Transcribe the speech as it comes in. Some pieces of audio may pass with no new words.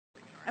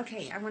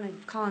Okay, I want to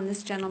call on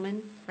this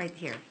gentleman right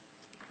here.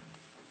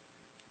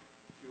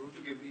 You want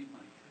to give me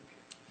mic?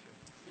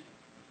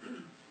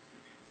 Okay.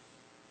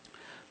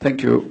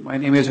 Thank you. My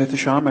name is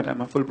Hitesh Ahmed.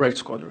 I'm a Fulbright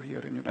scholar here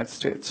in the United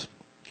States.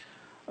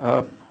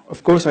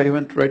 Of course, I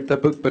haven't read the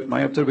book, but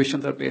my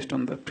observations are based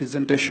on the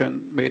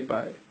presentation made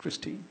by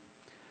Christine.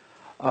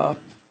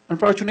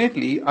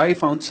 Unfortunately, I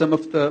found some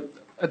of the,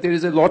 there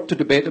is a lot to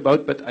debate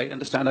about, but I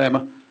understand I am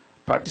a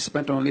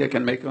participant only. I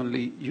can make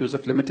only use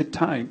of limited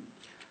time.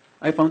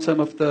 I found some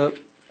of the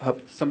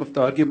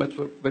arguments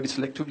were very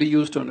selectively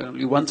used, and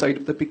only one side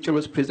of the picture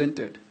was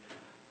presented.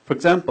 For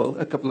example,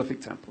 a couple of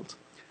examples.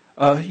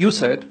 You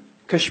said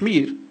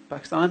Kashmir,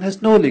 Pakistan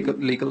has no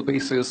legal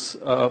basis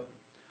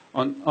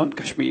on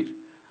Kashmir.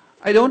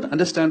 I don't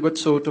understand what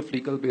sort of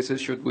legal basis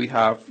should we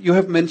have. You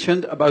have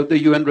mentioned about the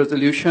UN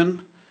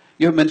resolution.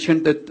 You have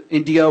mentioned that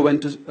India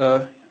went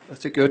to a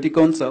Security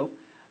Council,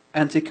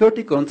 and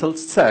Security Council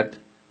said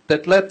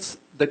that let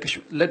the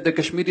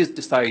Kashmiris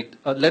decide.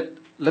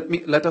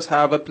 Let us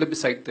have a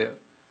plebiscite there.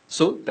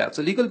 So that's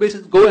a legal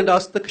basis. Go and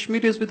ask the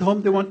Kashmiris with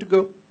whom they want to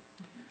go.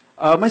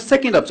 My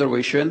second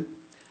observation: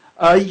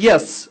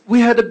 yes, we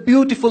had a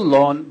beautiful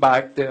lawn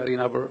back there in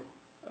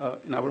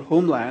our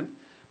homeland,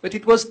 but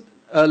it was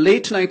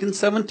late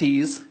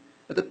 1970s,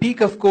 at the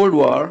peak of Cold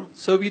War.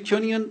 Soviet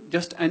Union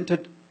just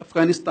entered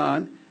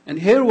Afghanistan, and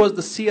here was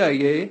the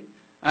CIA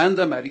and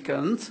the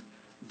Americans.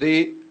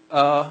 They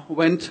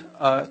went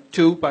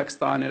to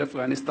Pakistan and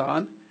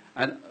Afghanistan,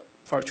 and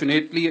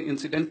fortunately,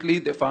 incidentally,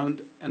 they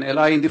found an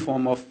ally in the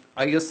form of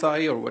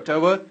ISI or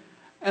whatever,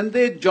 and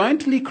they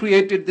jointly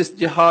created this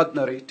jihad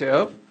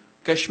narrative.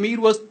 Kashmir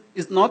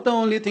is not the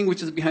only thing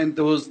which is behind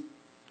those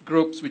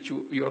groups which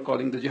you are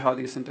calling the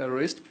jihadis and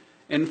terrorists.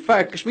 In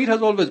fact, Kashmir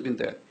has always been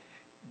there.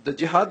 The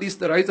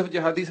rise of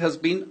jihadis has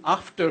been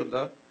after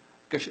the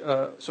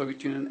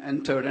Soviet Union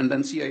entered, and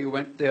then CIA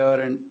went there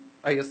and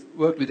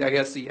worked with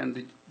ISI, and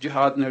the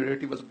jihad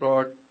narrative was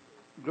brought,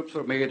 groups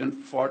were made and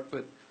fought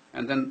with,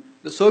 and then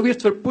the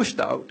Soviets were pushed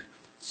out.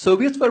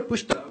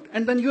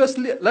 And then US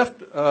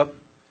left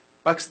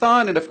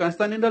Pakistan and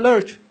Afghanistan in the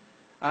lurch,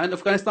 and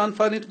Afghanistan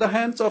fell into the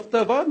hands of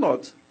the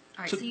warlords.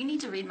 All right, so you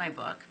need to read my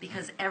book,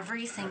 because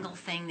every single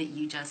thing that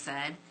you just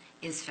said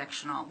is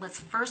fictional. Let's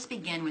first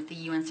begin with the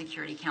UN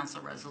Security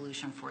Council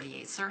Resolution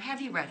 48. Sir,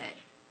 have you read it?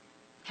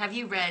 Have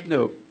you read?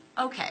 No.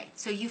 Okay,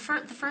 so the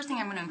first thing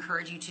I'm going to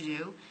encourage you to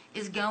do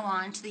is go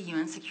on to the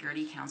UN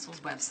Security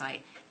Council's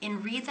website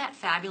and read that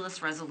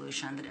fabulous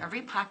resolution that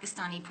every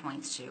Pakistani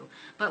points to,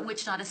 but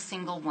which not a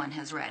single one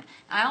has read.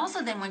 I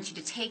also then want you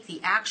to take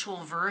the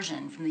actual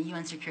version from the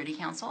UN Security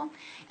Council,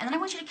 and then I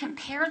want you to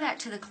compare that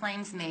to the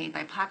claims made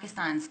by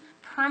Pakistan's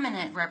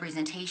permanent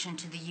representation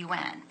to the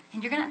UN.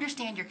 And you're going to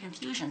understand your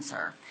confusion,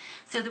 sir.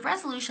 So the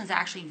resolution is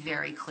actually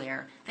very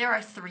clear. There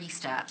are 3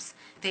 steps.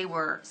 They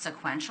were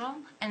sequential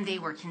and they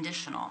were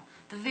conditional.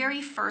 The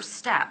very first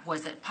step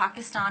was that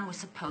Pakistan was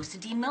supposed to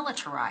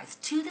demilitarize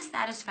to the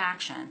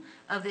satisfaction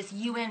of this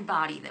UN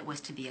body that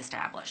was to be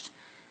established.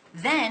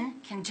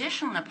 Then,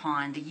 conditional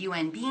upon the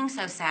UN being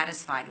so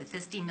satisfied with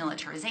this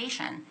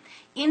demilitarization,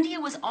 India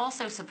was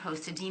also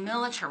supposed to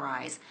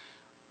demilitarize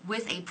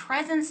with a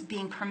presence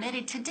being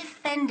permitted to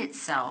defend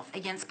itself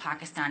against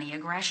Pakistani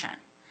aggression.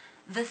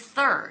 The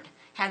third,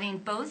 having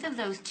both of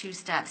those 2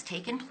 steps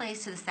taken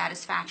place to the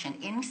satisfaction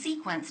in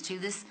sequence to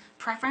this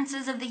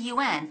preferences of the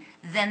UN,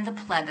 then the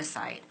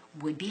plebiscite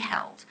would be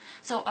held.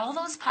 So all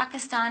those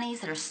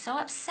Pakistanis that are so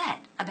upset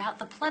about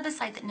the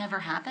plebiscite that never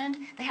happened,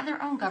 they have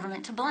their own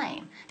government to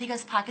blame,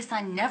 because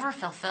Pakistan never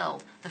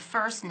fulfilled the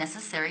first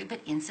necessary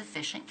but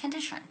insufficient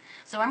condition.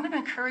 So I'm going to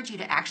encourage you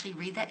to actually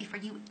read that before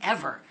you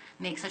ever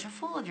make such a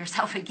fool of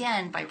yourself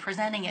again by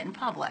presenting it in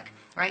public,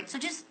 right? So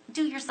just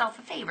do yourself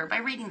a favor by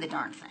reading the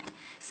darn thing.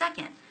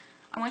 Second,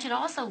 I want you to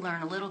also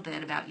learn a little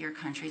bit about your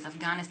country's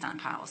Afghanistan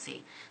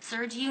policy.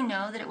 Sir, do you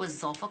know that it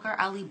was Zulfikar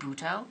Ali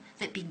Bhutto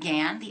that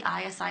began the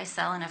ISI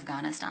cell in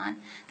Afghanistan?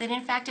 That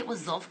in fact it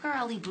was Zulfikar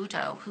Ali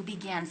Bhutto who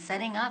began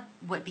setting up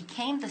what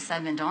became the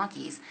 7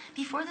 donkeys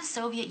before the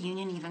Soviet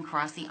Union even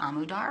crossed the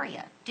Amu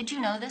Darya. Did you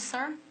know this,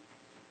 sir?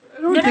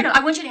 No. I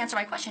want you to answer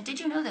my question. Did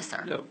you know this,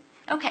 sir? No.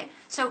 Okay,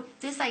 so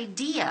this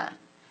idea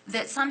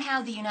that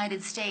somehow the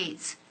United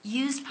States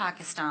used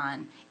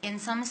Pakistan in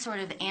some sort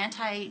of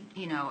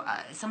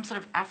some sort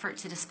of effort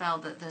to dispel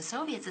the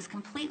Soviets is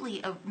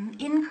completely an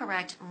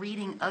incorrect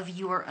reading of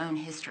your own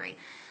history.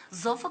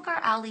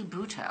 Zulfikar Ali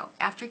Bhutto,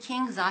 after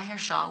King Zahir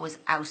Shah was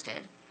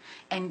ousted,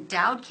 and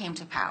Dowd came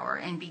to power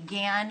and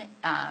began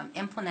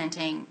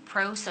implementing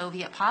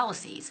pro-Soviet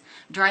policies,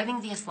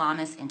 driving the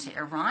Islamists into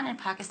Iran and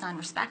Pakistan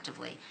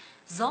respectively,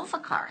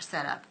 Zulfikar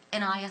set up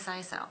an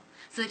ISI cell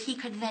so that he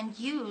could then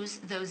use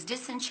those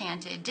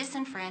disenchanted,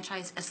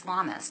 disenfranchised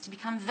Islamists to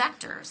become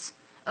vectors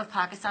of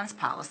Pakistan's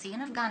policy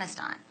in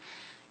Afghanistan.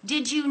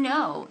 Did you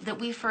know that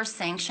we first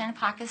sanctioned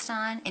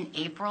Pakistan in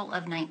April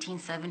of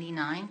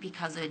 1979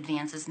 because of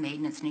advances made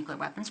in its nuclear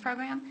weapons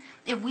program?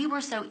 If we were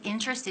so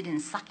interested in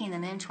sucking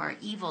them into our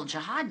evil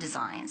jihad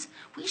designs,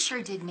 we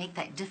sure did make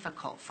that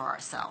difficult for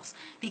ourselves,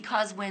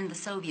 because when the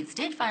Soviets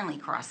did finally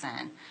cross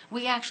in,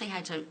 we actually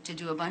had to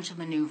do a bunch of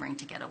maneuvering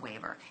to get a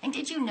waiver. And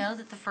did you know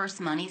that the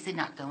first monies did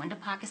not go into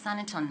Pakistan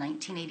until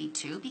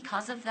 1982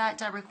 because of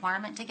that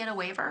requirement to get a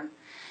waiver?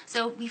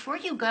 So before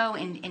you go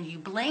and you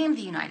blame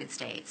the United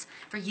States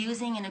for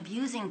using and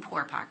abusing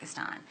poor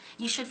Pakistan,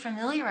 you should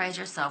familiarize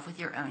yourself with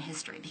your own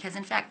history, because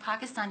in fact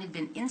Pakistan had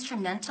been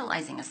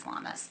instrumentalizing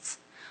Islamists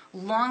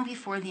long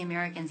before the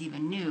Americans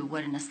even knew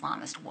what an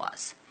Islamist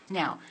was.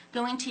 Now,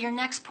 going to your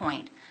next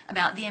point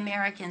about the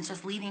Americans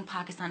just leaving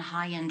Pakistan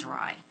high and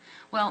dry.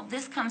 Well,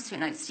 this comes to,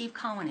 and Steve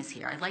Cohen is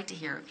here. I'd like to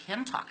hear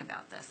him talk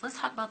about this. Let's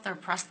talk about their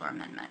Pressler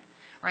Amendment.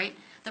 Right?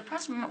 The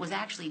Pressler Amendment was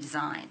actually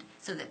designed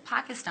so that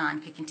Pakistan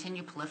could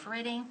continue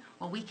proliferating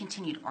while we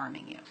continued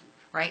arming you,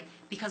 right?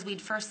 Because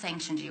we'd first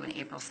sanctioned you in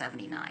April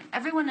 '79.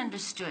 Everyone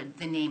understood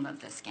the name of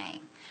this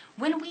game.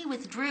 When we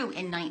withdrew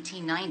in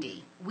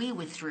 1990, we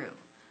withdrew.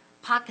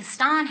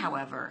 Pakistan,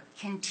 however,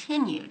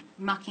 continued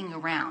mucking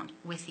around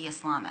with the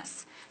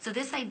Islamists. So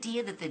this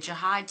idea that the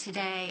jihad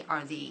today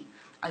are the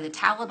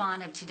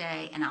Taliban of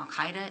today and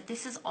Al-Qaeda,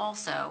 this is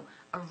also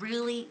a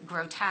really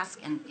grotesque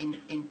and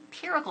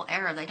empirical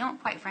error that I don't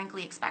quite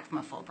frankly expect from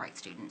a Fulbright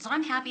student. So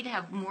I'm happy to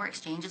have more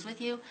exchanges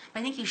with you, but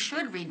I think you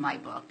should read my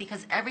book,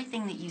 because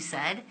everything that you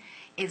said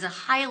is a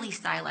highly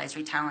stylized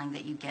retelling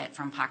that you get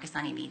from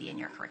Pakistani media in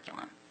your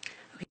curriculum.